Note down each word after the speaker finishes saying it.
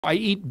I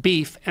eat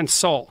beef and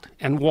salt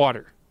and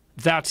water.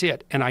 That's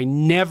it. And I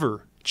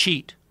never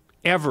cheat.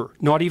 Ever.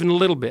 Not even a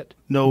little bit.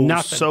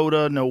 Nothing.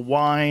 Soda, no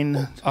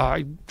wine.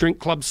 I drink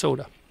club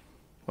soda.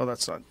 Well,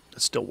 that's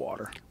still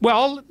water.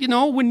 Well, you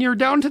know, when you're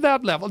down to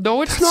that level.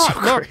 No, it's not.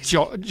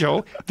 So Look,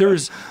 Joe,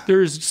 there's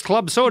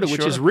club soda,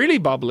 which is really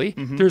bubbly.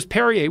 There's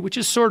Perrier, which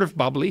is sort of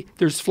bubbly.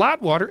 There's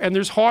flat water, and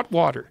there's hot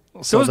water.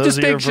 So those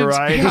distinctions, are your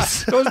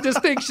varieties. Yeah, those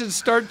distinctions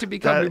start to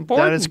become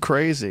important. That is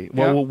crazy.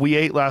 Well, we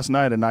ate last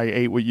night, and I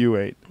ate what you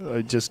ate.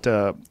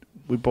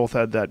 We both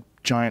had that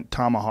giant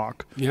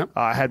tomahawk. Yeah.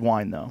 I had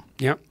wine, though.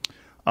 Yeah.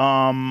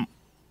 I'm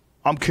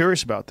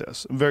curious about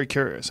this. I'm very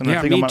curious, and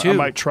I think I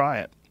might try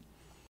it.